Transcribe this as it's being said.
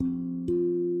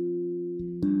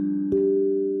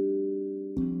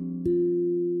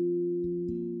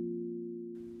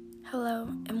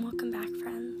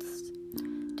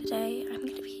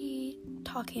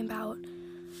talking about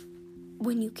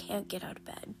when you can't get out of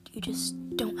bed. You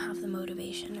just don't have the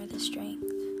motivation or the strength.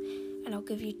 And I'll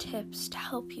give you tips to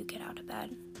help you get out of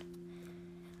bed.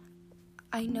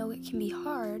 I know it can be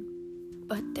hard,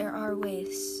 but there are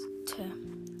ways to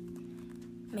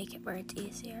make it where it's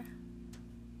easier.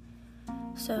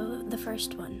 So the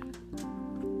first one,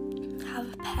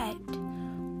 have a pet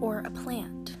or a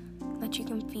plant that you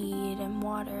can feed and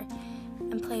water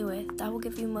and play with. That will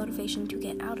give you motivation to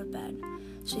get out of bed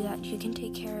so that you can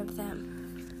take care of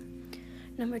them.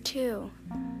 Number 2,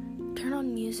 turn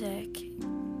on music.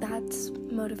 That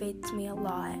motivates me a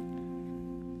lot.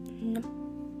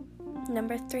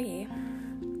 Number 3,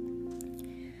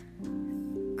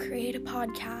 create a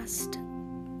podcast.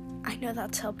 I know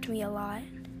that's helped me a lot.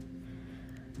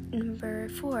 Number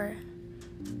 4,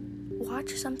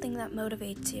 watch something that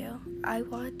motivates you. I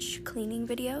watch cleaning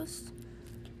videos.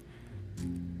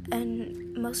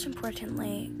 And most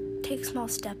importantly, take small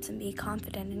steps and be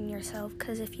confident in yourself,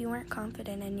 because if you aren't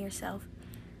confident in yourself,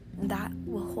 that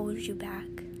will hold you back.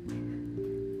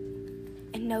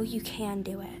 And know you can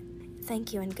do it.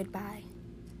 Thank you and goodbye.